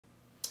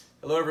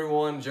Hello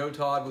everyone,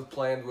 Todd with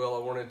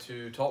PlanDwell. I wanted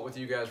to talk with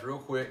you guys real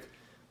quick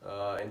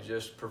and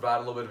just provide a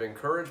little bit of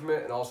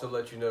encouragement and also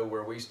let you know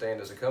where we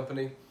stand as a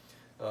company.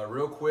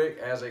 Real quick,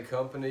 as a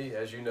company,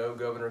 as you know,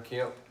 Governor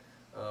Kemp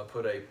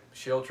put a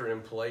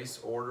shelter-in-place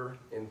order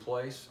in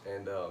place,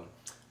 and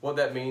what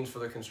that means for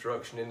the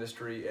construction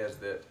industry is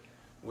that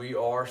we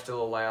are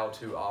still allowed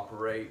to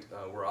operate.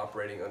 We're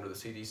operating under the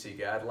CDC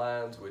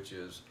guidelines, which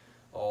is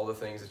all the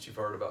things that you've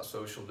heard about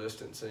social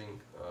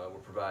distancing. We're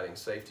providing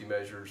safety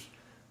measures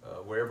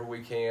wherever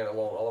we can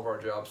along all of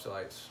our job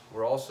sites.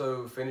 We're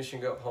also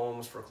finishing up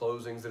homes for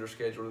closings that are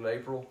scheduled in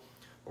April.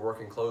 We're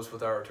working close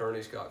with our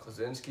attorney, Scott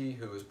Klaczynski,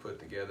 who has put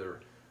together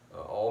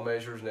all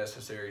measures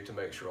necessary to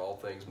make sure all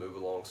things move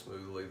along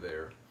smoothly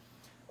there.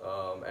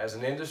 As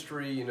an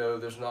industry, you know,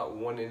 there's not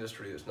one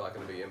industry that's not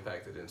going to be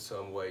impacted in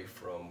some way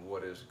from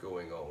what is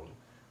going on.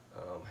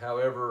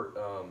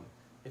 However,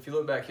 if you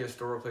look back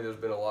historically, there's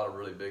been a lot of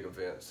really big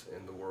events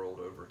in the world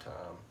over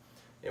time.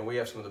 And we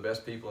have some of the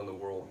best people in the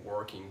world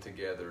working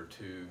together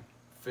to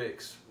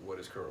fix what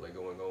is currently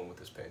going on with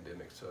this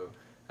pandemic. So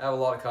I have a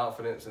lot of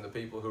confidence in the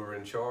people who are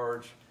in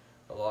charge,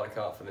 a lot of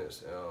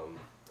confidence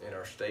in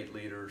our state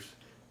leaders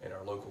and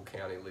our local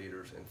county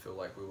leaders, and feel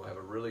like we will have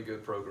a really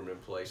good program in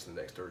place in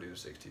the next 30 to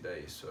 60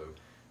 days. So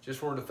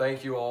just wanted to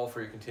thank you all for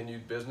your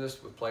continued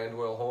business with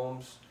PlanDwell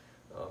Homes.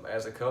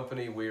 As a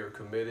company, we are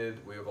committed.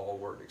 We have all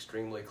worked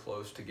extremely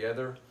close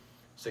together,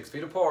 6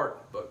 feet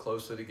apart, but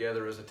closely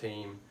together as a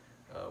team.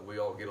 We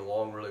all get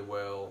along really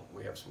well.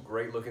 We have some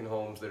great looking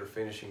homes that are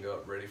finishing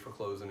up, ready for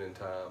closing in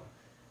time.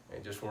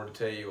 And just wanted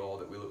to tell you all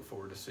that we look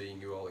forward to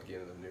seeing you all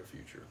again in the near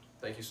future.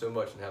 Thank you so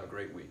much and have a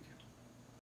great week.